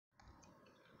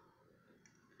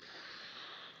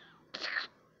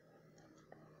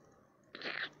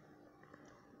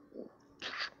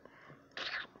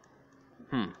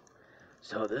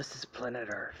So this is planet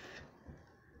Earth.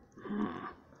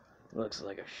 Looks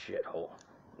like a shithole.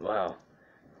 Wow.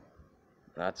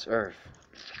 That's Earth.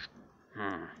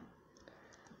 I'm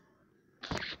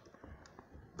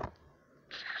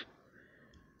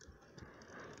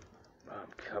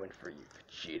coming for you,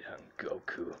 Vegeta and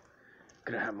Goku.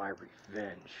 Gonna have my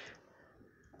revenge.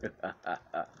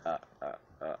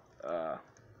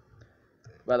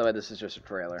 By the way, this is just a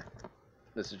trailer.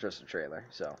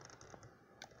 So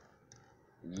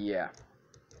yeah.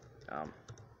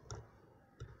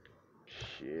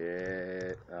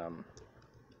 Shit.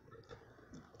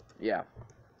 Yeah.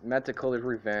 N.M.T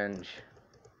revenge.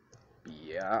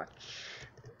 Biatch.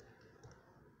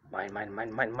 Mine.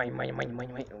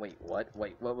 Wait, what?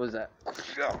 What was that?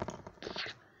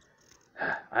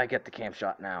 I get the cam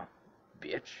shot now,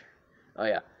 bitch. Oh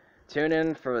yeah. Tune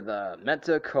in for the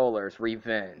N.M.T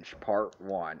Revenge Part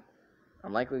 1.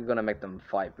 I'm likely gonna make them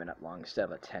 5-minute long instead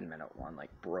of a 10-minute one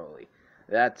like Broly.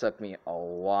 That took me a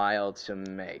while to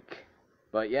make.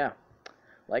 But yeah.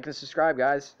 Like and subscribe,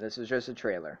 guys. This is just a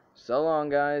trailer. So long,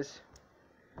 guys.